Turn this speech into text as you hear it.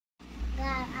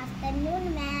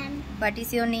afternoon, ma'am. What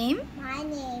is your name? My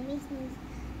name is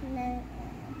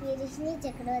Pirishni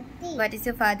Chakravarti. What is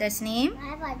your father's name?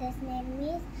 My father's name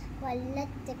is Pallak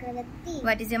Chakravarti.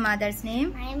 What is your mother's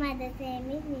name? My mother's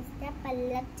name is Mr.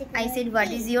 Pallak Chakravarti. I said,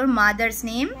 what is your mother's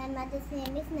name? My mother's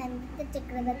name is Nandita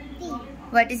Chakravarti.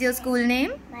 What is your school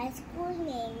name? My school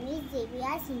name is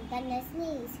JVS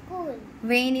International School.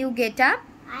 When you get up,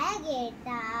 I get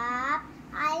up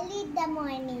early in the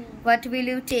morning. what will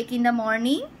you take in the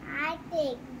morning? I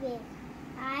take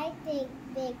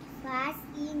breakfast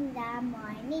in the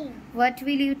morning. What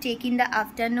will you take in the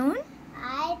afternoon?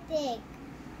 I take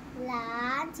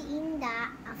lunch in the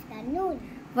afternoon.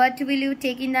 What will you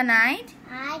take in the night?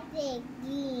 I take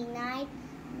dinner.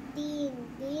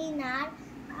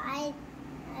 I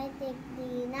take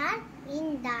dinner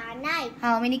in the night.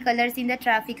 How many colors in the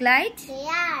traffic light? There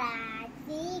are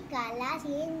 3 colors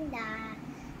in the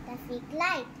traffic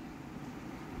light.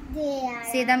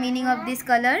 Say the meaning of these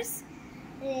colors.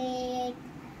 Red,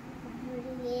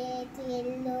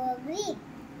 yellow, green.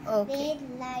 Okay.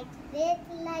 Red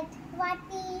light, what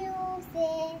do you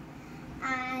say?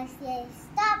 I say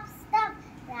stop,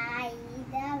 right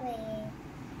away.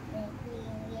 Red,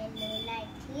 green,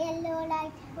 yellow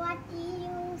light, what do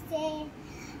you say?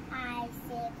 I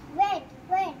say wait,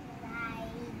 right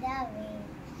away.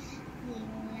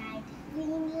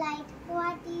 Green light,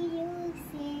 what do you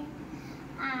say?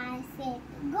 I say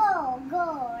go,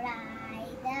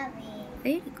 right away.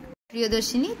 Very good.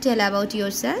 Priyadarshini, tell about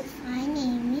yourself. My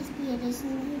name is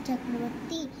Pirishni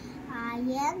Chakravarti. I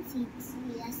am 6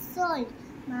 years old.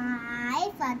 My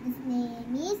father's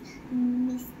name is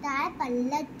Mr.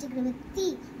 Pallak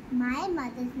Chakravarti. My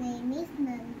mother's name is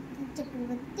Nandita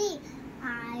Chakravarti. I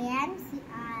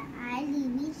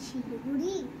live in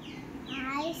Siliguri.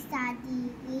 I study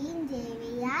in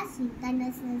JVS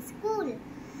International School.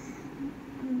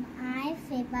 My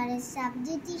favorite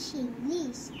subject is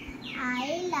English.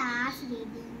 I love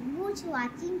reading books,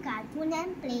 watching cartoons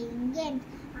and playing games.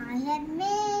 I have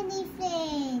many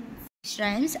friends.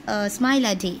 Friends, smile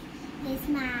a day. The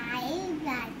smile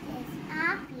that is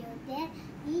up there,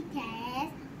 it has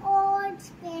old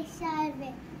special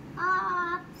way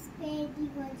of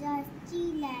spreading just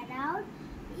chill around,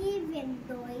 even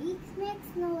though it makes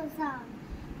no sound.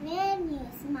 When you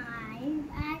smile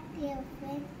at your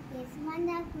face, it's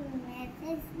wonderful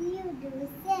message you do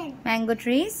send. Mango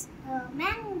trees.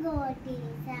 Mango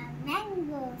trees,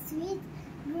 mango sweet,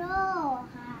 grow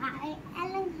high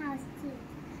along house trees.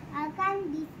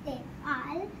 Can be stay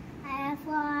all,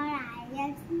 for I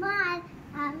am small.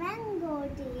 Mango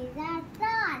trees are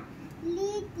tall,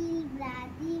 little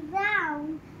bloody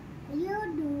brown. You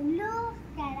do look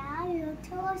around, you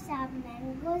throw some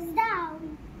mangoes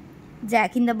down.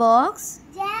 Jack in the box.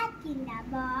 Jack in the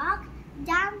box,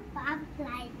 jump up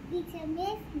like this and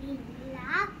makes me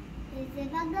laugh. It's a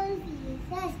buggle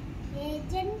pieces,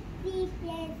 gently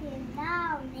place him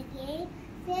down again.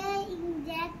 Saying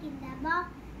Jack in the box,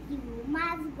 you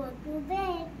must go to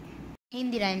bed.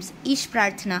 Hindi rhymes. Ish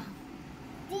Prarthana.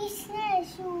 जिसने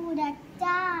सूरज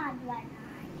चाँद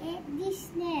बनाए,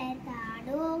 जिसने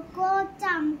तारों को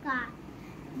चमका,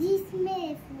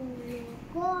 जिसमें फूलों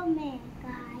को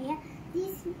महकाया,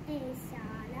 जिसने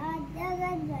सारा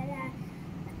जगत बनाया,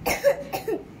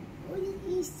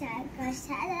 ईश्वर का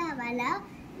सारा वाला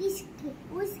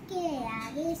उसके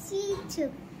आगे सिर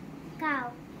झुकाओ.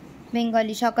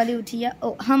 Bengali. Shakali uthiya.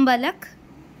 Oh, hum balak.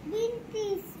 बिनती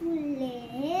सुन ले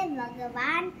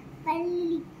भगवान, पढ़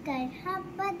लिख कर हम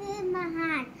बने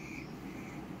महान.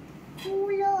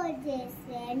 फूलों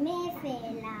जैसे मैं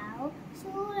फैलाओ,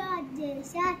 सूरज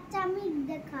जैसा चमक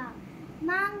दिखाओ.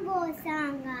 मांगो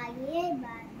सांगा ये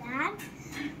वरदान,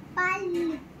 पढ़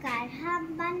लिख कर हम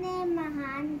बने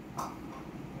महान.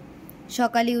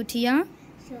 Shakali uthiya.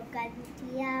 সকাল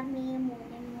উঠিয়া আমি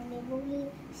মনে মনে বলি,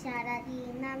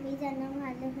 সারাদিন আমি যেন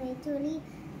ভালো হয়ে চলি.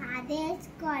 আদেশ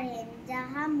করেন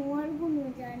যাহা মোর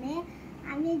গুণজনে,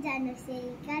 আমি যেন সেই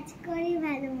কাজ করি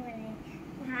ভালো মনে.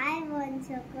 ভাই বোন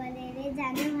সকলের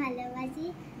যেন ভালোবাসি,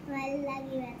 ভালো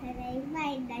লাগি ব্যথা নেই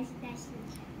পাই দাসি.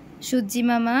 Shujji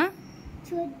mama.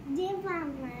 সূর্যে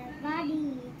মামার বাড়ি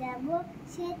যাব,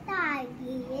 সেটা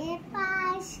গিয়ে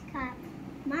পাশ খাব.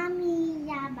 মামি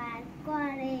আবার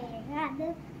করে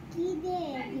গাদর, কি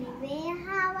দিবে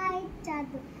হাওয়ায়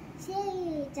চাদর, সেই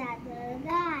চাদর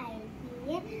গায়ে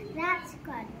দিয়ে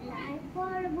রাজকন্যার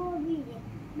করব বিয়ে.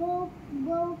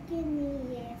 বউকে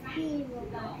নিয়ে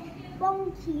ফিরব,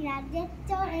 পঙ্খিরা যে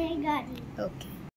চড়ে গাড়ি. Okay.